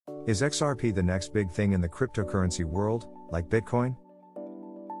Is XRP the next big thing in the cryptocurrency world, like Bitcoin?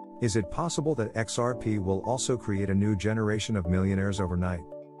 Is it possible that XRP will also create a new generation of millionaires overnight?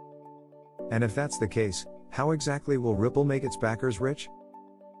 And if that's the case, how exactly will Ripple make its backers rich?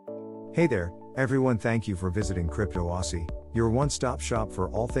 Hey there, everyone, thank you for visiting Crypto Aussie, your one-stop shop for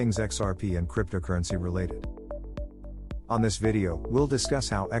all things XRP and cryptocurrency related. On this video, we'll discuss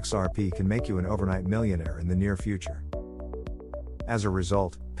how XRP can make you an overnight millionaire in the near future. As a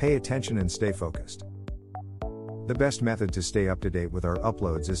result, pay attention and stay focused. The best method to stay up to date with our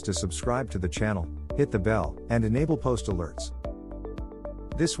uploads is to subscribe to the channel, hit the bell, and enable post alerts.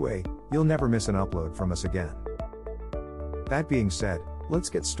 This way, you'll never miss an upload from us again. That being said, let's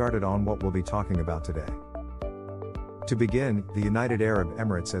get started on what we'll be talking about today. To begin, the United Arab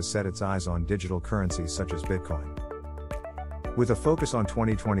Emirates has set its eyes on digital currencies such as Bitcoin. With a focus on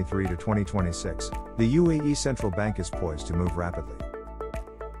 2023 to 2026, the UAE Central Bank is poised to move rapidly.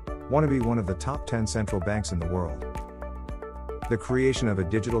 Want to be one of the top 10 central banks in the world? The creation of a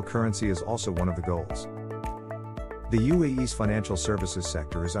digital currency is also one of the goals. The UAE's financial services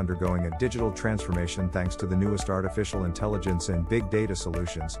sector is undergoing a digital transformation thanks to the newest artificial intelligence and big data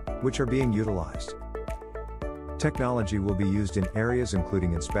solutions, which are being utilized. Technology will be used in areas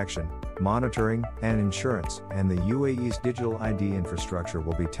including inspection, monitoring, and insurance, and the UAE's digital ID infrastructure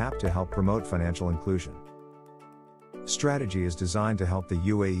will be tapped to help promote financial inclusion. Strategy is designed to help the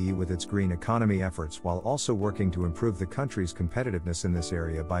UAE with its green economy efforts while also working to improve the country's competitiveness in this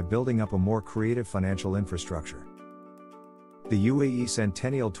area by building up a more creative financial infrastructure. The UAE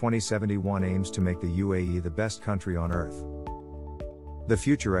Centennial 2071 aims to make the UAE the best country on earth. The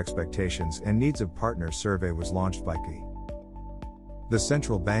Future Expectations and Needs of Partners survey was launched by PE. The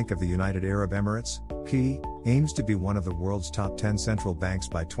Central Bank of the United Arab Emirates, PE, aims to be one of the world's top 10 central banks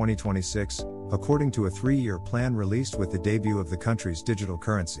by 2026, according to a 3-year plan released with the debut of the country's digital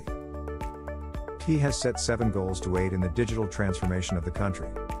currency. PE has set 7 goals to aid in the digital transformation of the country.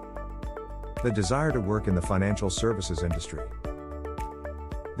 The desire to work in the financial services industry.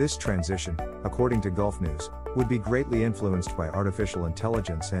 This transition, according to Gulf News, would be greatly influenced by artificial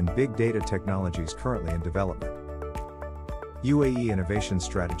intelligence and big data technologies currently in development. UAE Innovation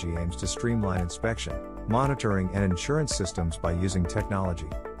Strategy aims to streamline inspection, monitoring and insurance systems by using technology.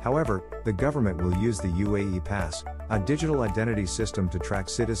 However, the government will use the UAE Pass, a digital identity system to track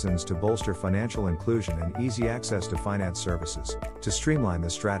citizens to bolster financial inclusion and easy access to finance services, to streamline the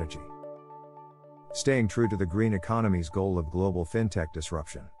strategy. Staying true to the green economy's goal of global fintech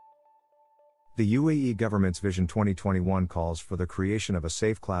disruption. The UAE government's Vision 2021 calls for the creation of a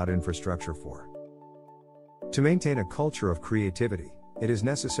safe cloud infrastructure to maintain a culture of creativity, it is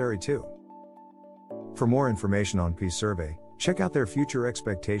necessary to. For more information on PE survey, check out their Future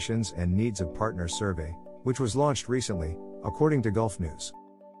Expectations and Needs of Partners survey, which was launched recently, according to Gulf News.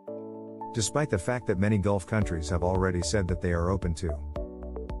 Despite the fact that many Gulf countries have already said that they are open to.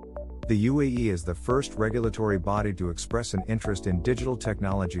 The UAE is the first regulatory body to express an interest in digital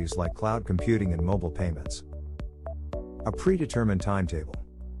technologies like cloud computing and mobile payments. A predetermined timetable.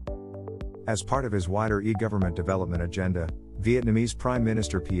 As part of his wider e-government development agenda, Vietnamese Prime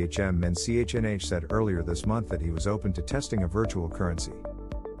Minister Pham Minh Ch said earlier this month that he was open to testing a virtual currency.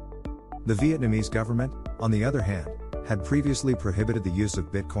 The Vietnamese government, on the other hand, had previously prohibited the use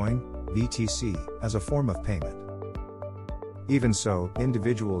of Bitcoin, BTC, as a form of payment. Even so,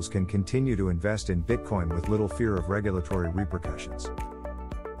 individuals can continue to invest in Bitcoin with little fear of regulatory repercussions.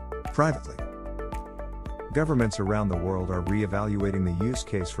 Privately, governments around the world are re-evaluating the use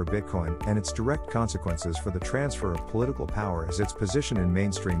case for Bitcoin and its direct consequences for the transfer of political power as its position in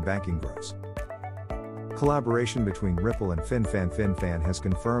mainstream banking grows. Collaboration between Ripple and FinFan. FinFan has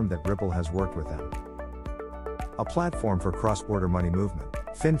confirmed that Ripple has worked with them. A platform for cross-border money movement,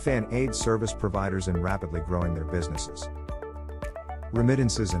 FinFan aids service providers in rapidly growing their businesses.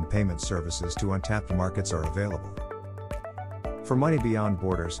 Remittances and payment services to untapped markets are available. For money beyond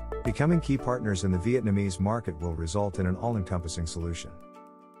borders, becoming key partners in the Vietnamese market will result in an all-encompassing solution.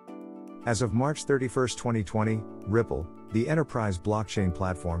 As of March 31, 2020, Ripple, the enterprise blockchain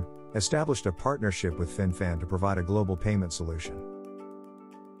platform, established a partnership with FinFan to provide a global payment solution.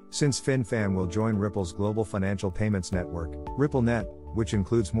 Since FinFan will join Ripple's global financial payments network, RippleNet, which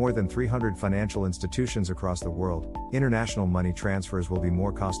includes more than 300 financial institutions across the world, international money transfers will be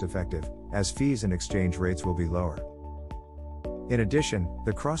more cost-effective, as fees and exchange rates will be lower. In addition,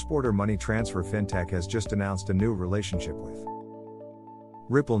 the cross-border money transfer fintech has just announced a new relationship with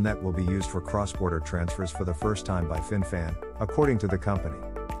RippleNet will be used for cross-border transfers for the first time by FinFan, according to the company.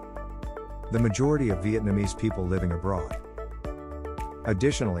 The majority of Vietnamese people living abroad.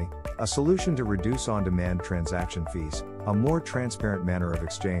 Additionally, a solution to reduce on-demand transaction fees, a more transparent manner of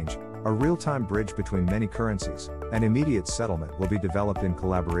exchange, a real-time bridge between many currencies, and immediate settlement will be developed in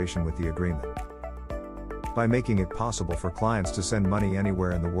collaboration with the agreement. By making it possible for clients to send money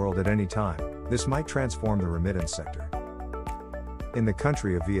anywhere in the world at any time, this might transform the remittance sector. In the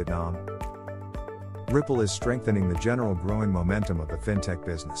country of Vietnam, Ripple is strengthening the general growing momentum of the fintech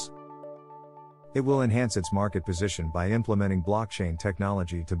business. It will enhance its market position by implementing blockchain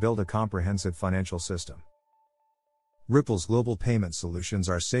technology to build a comprehensive financial system. Ripple's global payment solutions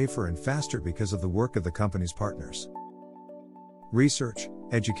are safer and faster because of the work of the company's partners. Research,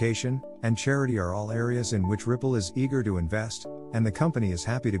 education, and charity are all areas in which Ripple is eager to invest, and the company is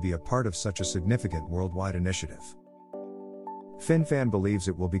happy to be a part of such a significant worldwide initiative. FinFan believes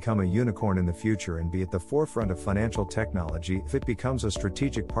it will become a unicorn in the future and be at the forefront of financial technology if it becomes a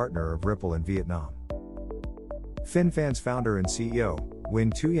strategic partner of Ripple in Vietnam. FinFan's founder and CEO,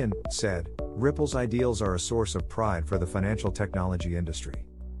 Nguyen Thuyen, said, "Ripple's ideals are a source of pride for the financial technology industry.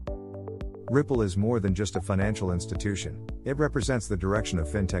 Ripple is more than just a financial institution, it represents the direction of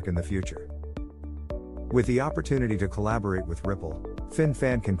fintech in the future." With the opportunity to collaborate with Ripple,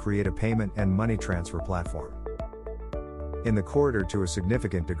 FinFan can create a payment and money transfer platform in the corridor to a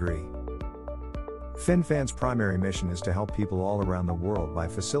significant degree. FinFan's primary mission is to help people all around the world by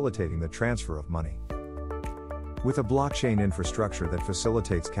facilitating the transfer of money. With a blockchain infrastructure that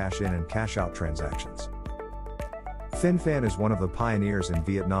facilitates cash in and cash out transactions. FinFan is one of the pioneers in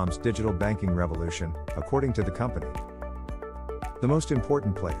Vietnam's digital banking revolution, according to the company. The most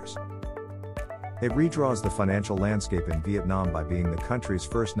important players. It redraws the financial landscape in Vietnam by being the country's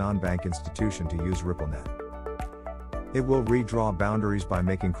first non-bank institution to use RippleNet. It will redraw boundaries by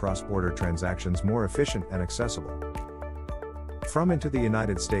making cross-border transactions more efficient and accessible. From and to the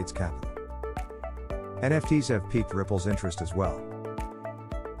United States capital. NFTs have piqued Ripple's interest as well.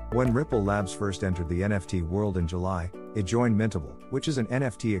 When Ripple Labs first entered the NFT world in July, it joined Mintable, which is an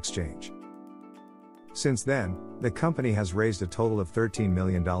NFT exchange. Since then, the company has raised a total of $13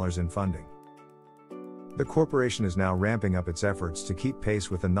 million in funding. The corporation is now ramping up its efforts to keep pace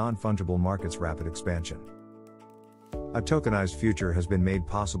with the non-fungible market's rapid expansion. A tokenized future has been made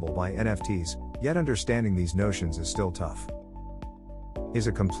possible by NFTs, yet understanding these notions is still tough. Is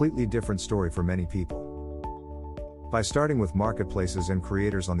a completely different story for many people. By starting with marketplaces and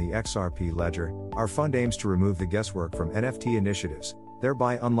creators on the XRP ledger, our fund aims to remove the guesswork from NFT initiatives,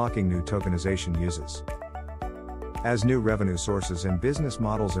 thereby unlocking new tokenization uses. As new revenue sources and business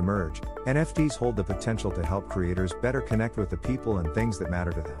models emerge, NFTs hold the potential to help creators better connect with the people and things that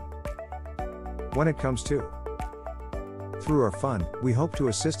matter to them. When it comes to Through our fund, we hope to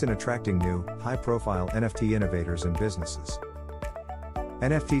assist in attracting new, high-profile NFT innovators and businesses.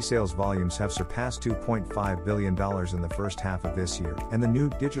 NFT sales volumes have surpassed $2.5 billion in the first half of this year, and the new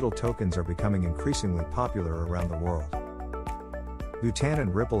digital tokens are becoming increasingly popular around the world. Bhutan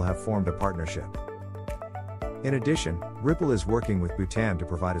and Ripple have formed a partnership. In addition, Ripple is working with Bhutan to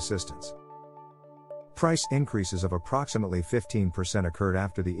provide assistance. Price increases of approximately 15% occurred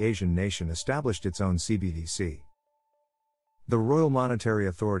after the Asian nation established its own CBDC. The Royal Monetary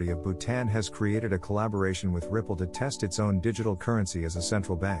Authority of Bhutan has created a collaboration with Ripple to test its own digital currency as a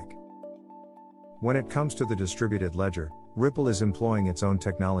central bank. When it comes to the distributed ledger, Ripple is employing its own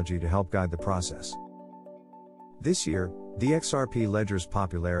technology to help guide the process. This year, the XRP ledger's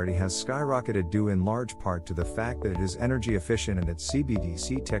popularity has skyrocketed due in large part to the fact that it is energy efficient and its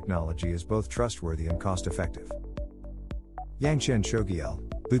CBDC technology is both trustworthy and cost-effective. Yangchen Chogyal,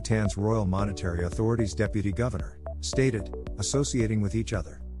 Bhutan's Royal Monetary Authority's deputy governor, stated, "Associating with each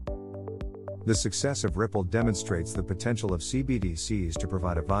other." The success of Ripple demonstrates the potential of CBDCs to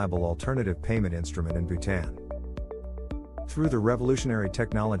provide a viable alternative payment instrument in Bhutan. Through the revolutionary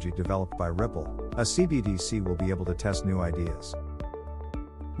technology developed by Ripple, a CBDC will be able to test new ideas.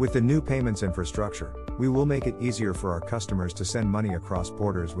 With the new payments infrastructure, we will make it easier for our customers to send money across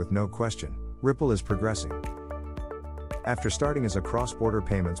borders with no question, Ripple is progressing. After starting as a cross-border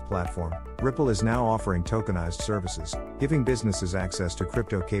payments platform, Ripple is now offering tokenized services, giving businesses access to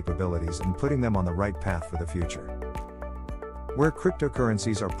crypto capabilities and putting them on the right path for the future, where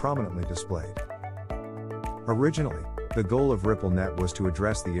cryptocurrencies are prominently displayed. Originally, the goal of RippleNet was to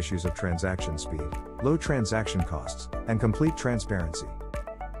address the issues of transaction speed, low transaction costs, and complete transparency.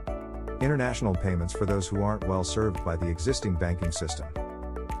 International payments for those who aren't well served by the existing banking system.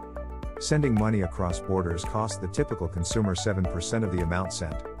 Sending money across borders costs the typical consumer 7% of the amount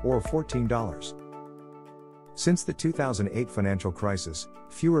sent, or $14. Since the 2008 financial crisis,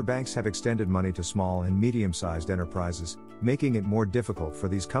 fewer banks have extended money to small and medium-sized enterprises, making it more difficult for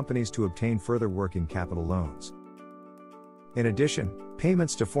these companies to obtain further working capital loans. In addition,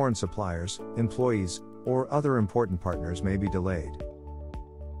 payments to foreign suppliers, employees, or other important partners may be delayed,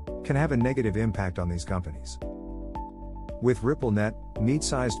 can have a negative impact on these companies. With RippleNet,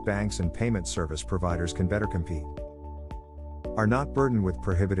 mid-sized banks and payment service providers can better compete, are not burdened with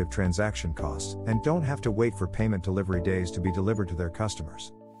prohibitive transaction costs, and don't have to wait for payment delivery days to be delivered to their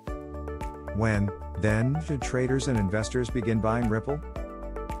customers. When, then, should traders and investors begin buying Ripple?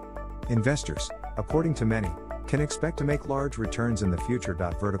 Investors, according to many, can expect to make large returns in the future.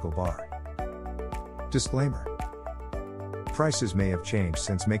 Vertical bar. Disclaimer. Prices may have changed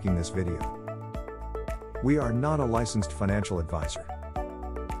since making this video. We are not a licensed financial advisor.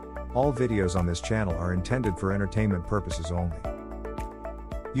 All videos on this channel are intended for entertainment purposes only.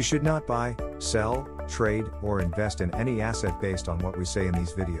 You should not buy, sell, trade, or invest in any asset based on what we say in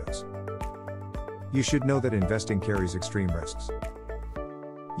these videos. You should know that investing carries extreme risks.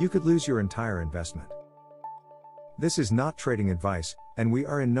 You could lose your entire investment. This is not trading advice, and we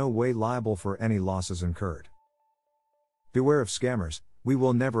are in no way liable for any losses incurred. Beware of scammers. We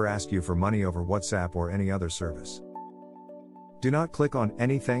will never ask you for money over WhatsApp or any other service. Do not click on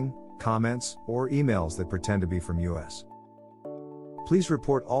anything, comments, or emails that pretend to be from US. Please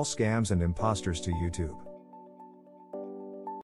report all scams and imposters to YouTube.